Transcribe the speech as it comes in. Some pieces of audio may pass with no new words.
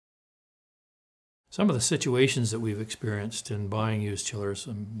Some of the situations that we've experienced in buying used chillers,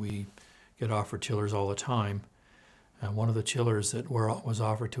 and we get offered chillers all the time. And one of the chillers that was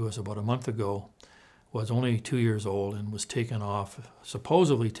offered to us about a month ago was only 2 years old and was taken off,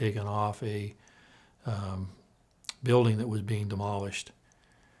 supposedly taken off a building that was being demolished.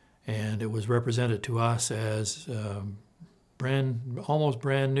 And it was represented to us as almost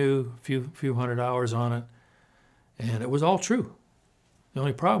brand new, few hundred hours on it. And it was all true. The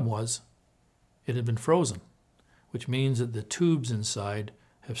only problem was it had been frozen, which means that the tubes inside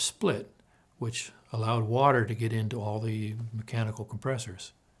have split, which allowed water to get into all the mechanical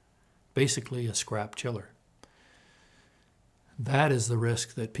compressors. Basically a scrap chiller. That is the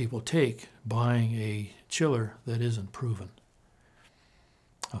risk that people take buying a chiller that isn't proven.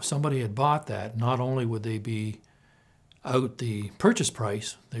 If somebody had bought that, not only would they be out the purchase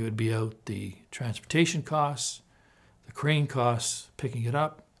price, they would be out the transportation costs, the crane costs picking it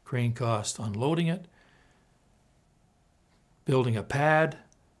up, crane costs unloading it, building a pad,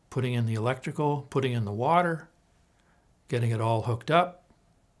 putting in the electrical, putting in the water, getting it all hooked up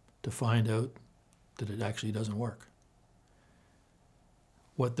to find out that it actually doesn't work.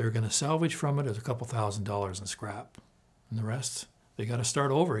 What they're going to salvage from it is a couple $1,000s in scrap. And the rest, they got to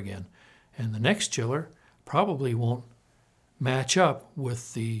start over again. And the next chiller probably won't match up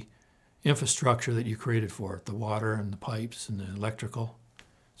with the infrastructure that you created for it, the water and the pipes and the electrical.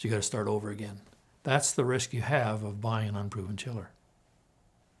 So you got to start over again. That's the risk you have of buying an unproven chiller.